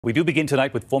We do begin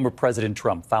tonight with former President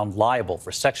Trump found liable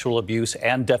for sexual abuse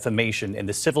and defamation in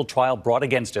the civil trial brought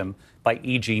against him by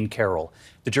E. Jean Carroll.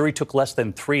 The jury took less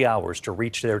than 3 hours to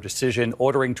reach their decision,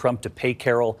 ordering Trump to pay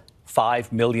Carroll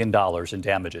 $5 million in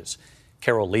damages.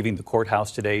 Carroll leaving the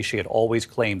courthouse today, she had always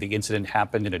claimed the incident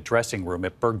happened in a dressing room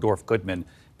at Bergdorf Goodman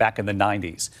back in the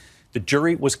 90s. The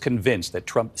jury was convinced that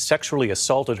Trump sexually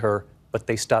assaulted her, but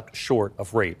they stopped short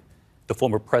of rape. The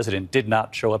former president did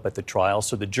not show up at the trial,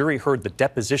 so the jury heard the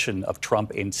deposition of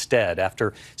Trump instead.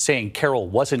 After saying Carroll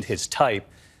wasn't his type,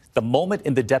 the moment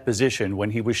in the deposition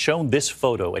when he was shown this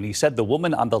photo and he said the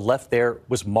woman on the left there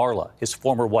was Marla, his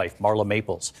former wife, Marla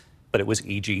Maples, but it was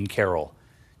E. Jean Carroll.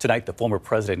 Tonight, the former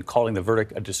president calling the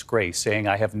verdict a disgrace, saying,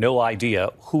 "I have no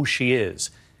idea who she is."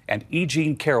 And E.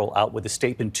 Jean Carroll out with a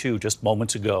statement, too, just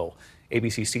moments ago.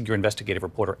 ABC senior investigative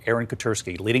reporter Aaron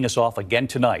Katursky leading us off again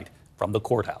tonight from the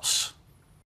courthouse.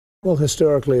 Well,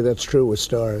 historically, that's true with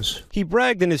stars. He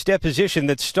bragged in his deposition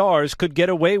that stars could get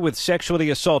away with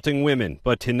sexually assaulting women.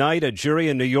 But tonight, a jury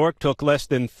in New York took less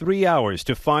than 3 hours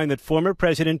to find that former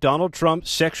President Donald Trump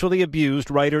sexually abused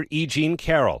writer E. Jean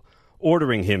Carroll,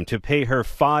 ordering him to pay her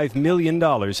 $5 million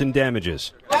in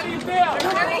damages. How do you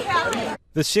feel?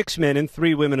 The 6 men and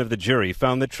 3 women of the jury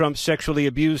found that Trump sexually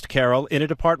abused Carroll in a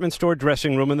department store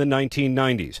dressing room in the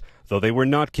 1990s, though they were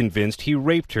not convinced he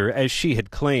raped her as she had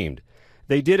claimed.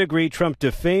 They did agree Trump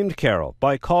defamed Carroll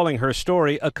by calling her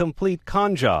story a complete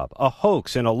con job, a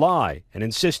hoax and a lie, and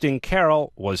insisting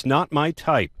Carroll was not my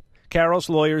type. Carroll's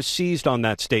lawyers seized on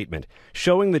that statement,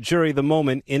 showing the jury the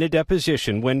moment in a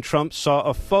deposition when Trump saw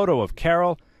a photo of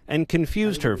Carroll and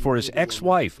confused her for his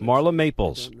ex-wife, Marla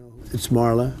Maples. It's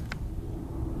Marla.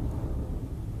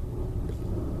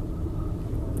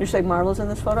 You say Marla's in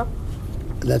this photo?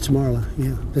 That's Marla,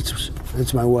 yeah.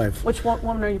 That's my wife. Which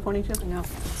woman are you pointing to? No.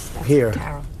 Here.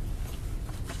 Carroll.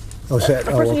 Oh, is that,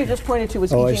 The person okay. you just pointed to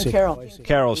was Oh, E. I Jean see. Carroll.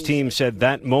 Carroll's team said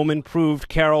that moment proved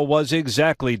Carroll was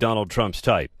exactly Donald Trump's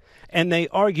type, and they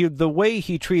argued the way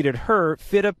he treated her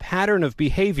fit a pattern of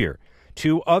behavior.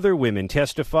 2 other women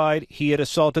testified he had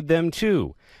assaulted them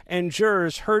too, and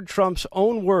jurors heard Trump's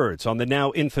own words on the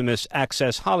now infamous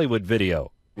Access Hollywood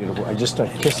video. Beautiful. I just start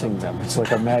kissing them. It's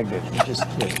like a magnet. You just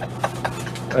kiss.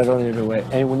 I don't even know.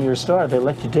 And when you're a star, they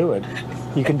let you do it.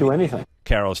 You can do anything.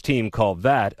 Carroll's team called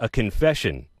that a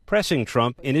confession, pressing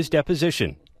Trump in his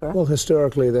deposition. Well,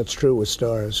 historically, that's true with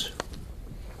stars.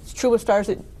 It's true with stars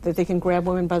that they can grab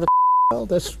women by the... Well,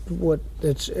 that's what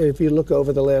it's. If you look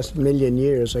over the last million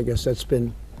years, I guess that's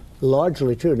been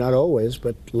largely true. Not always,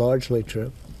 but largely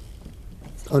true.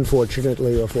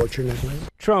 Unfortunately or fortunately.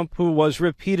 Trump, who was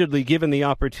repeatedly given the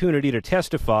opportunity to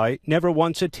testify, never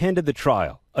once attended the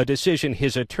trial, a decision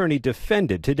his attorney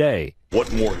defended today.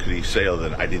 What more could he say other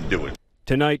than I didn't do it?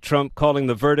 Tonight, Trump calling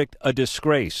the verdict a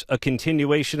disgrace, a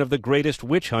continuation of the greatest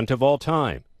witch hunt of all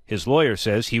time. His lawyer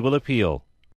says he will appeal.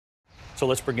 So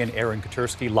let's bring in Aaron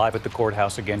Katursky live at the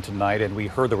courthouse again tonight. And we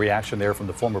heard the reaction there from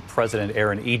the former president,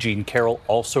 E. Jean Carroll,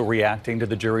 also reacting to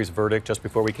the jury's verdict just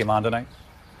before we came on tonight.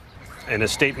 In a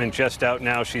statement just out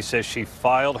now, she says she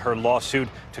filed her lawsuit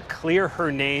to clear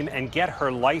her name and get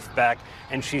her life back.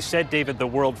 And she said, David, the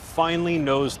world finally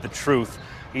knows the truth.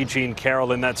 E. Jean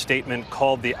Carroll in that statement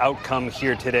called the outcome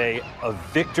here today a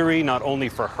victory, not only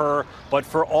for her, but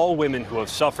for all women who have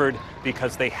suffered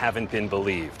because they haven't been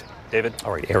believed. David?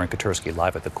 All right, Aaron Katursky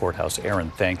live at the courthouse.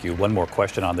 Aaron, thank you. One more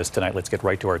question on this tonight. Let's get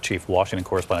right to our chief Washington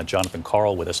correspondent, Jonathan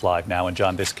Carroll, with us live now. And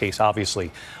John, this case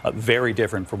obviously very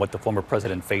different from what the former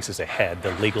president faces ahead.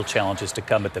 The legal challenges to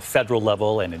come at the federal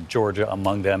level and in Georgia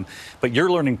among them. But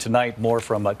you're learning tonight more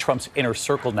from Trump's inner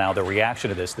circle now, the reaction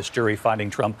to this jury finding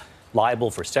Trump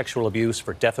liable for sexual abuse,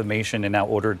 for defamation, and now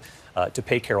ordered to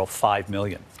pay Carroll $5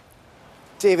 million.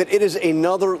 David, it is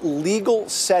another legal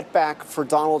setback for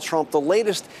Donald Trump, the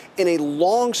latest in a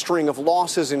long string of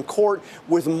losses in court,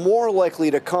 with more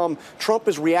likely to come. Trump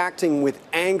is reacting with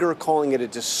anger, calling it a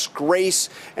disgrace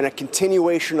and a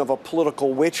continuation of a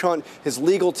political witch hunt. His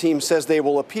legal team says they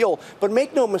will appeal. But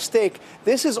make no mistake,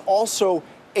 this is also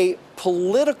a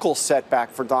political setback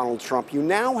for Donald Trump. You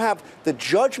now have the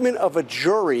judgment of a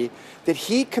jury that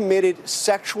he committed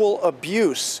sexual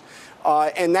abuse.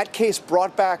 And that case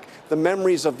brought back the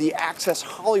memories of the Access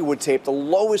Hollywood tape, the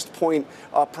lowest point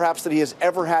perhaps that he has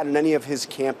ever had in any of his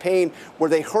campaign, where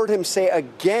they heard him say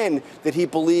again that he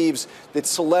believes that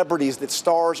celebrities, that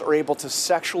stars are able to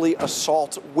sexually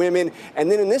assault women. And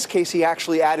then in this case, he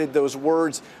actually added those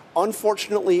words,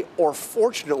 unfortunately or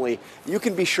fortunately. You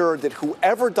can be sure that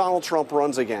whoever Donald Trump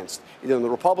runs against, either in the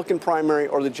Republican primary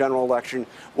or the general election,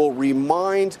 will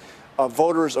remind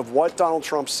voters of what Donald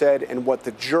Trump said and what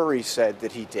the jury said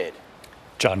that he did.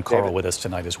 John Carroll with us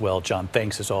tonight as well. John,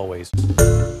 thanks as always.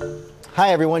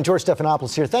 Hi, everyone. George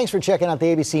Stephanopoulos here. Thanks for checking out the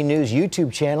ABC News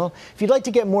YouTube channel. If you'd like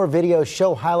to get more videos,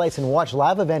 show highlights, and watch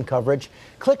live event coverage,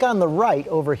 click on the right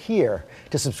over here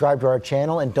to subscribe to our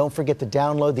channel. And don't forget to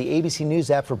download the ABC News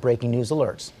app for breaking news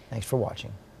alerts. Thanks for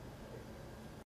watching.